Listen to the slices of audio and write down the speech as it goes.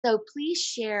So please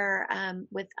share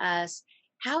with us,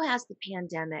 how has the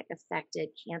pandemic affected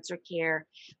cancer care?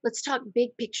 Let's talk big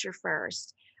picture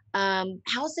first.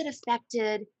 How's it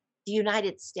affected the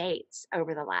United States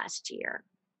over the last year?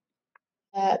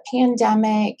 The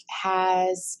pandemic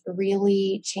has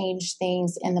really changed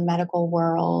things in the medical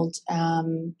world,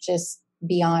 just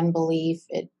beyond belief.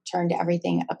 It turned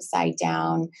everything upside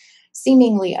down,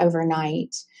 seemingly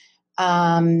overnight,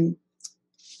 um,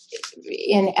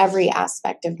 in every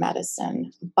aspect of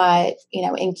medicine. But,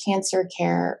 in cancer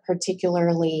care,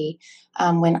 particularly,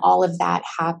 when all of that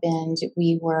happened,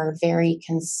 we were very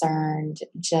concerned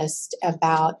just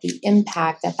about the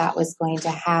impact that that was going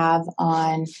to have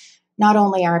on not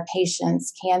only our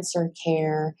patients' cancer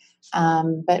care,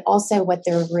 but also what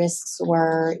their risks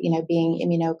were, being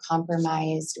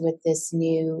immunocompromised with this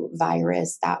new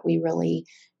virus that we really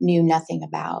knew nothing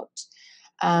about.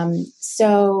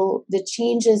 So the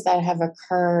changes that have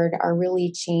occurred are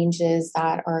really changes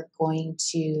that are going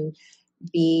to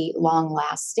be long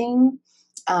lasting.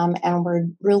 And we're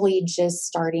really just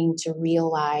starting to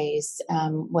realize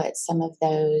what some of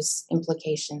those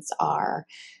implications are.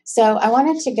 So, I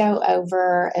wanted to go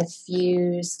over a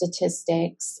few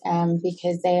statistics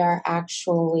because they are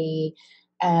actually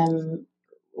um,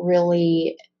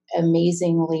 really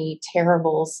amazingly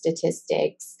terrible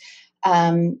statistics.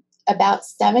 About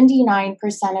 79%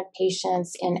 of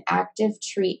patients in active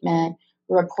treatment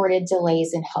reported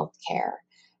delays in healthcare.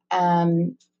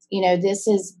 This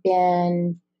has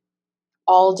been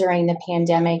all during the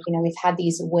pandemic. We've had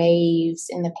these waves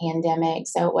in the pandemic.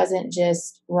 So it wasn't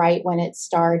just right when it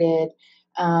started,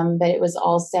 but it was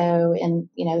also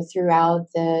throughout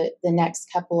the next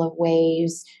couple of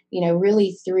waves,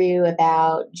 really through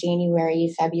about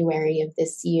January, February of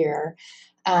this year.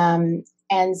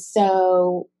 And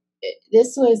so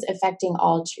this was affecting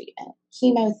all treatment: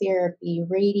 chemotherapy,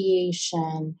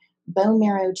 radiation, bone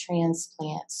marrow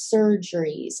transplants,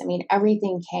 surgeries. I mean,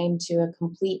 everything came to a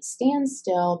complete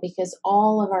standstill because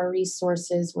all of our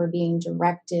resources were being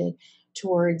directed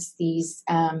towards these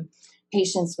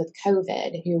patients with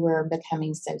COVID who were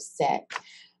becoming so sick.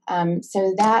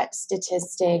 So that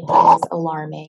statistic is alarming.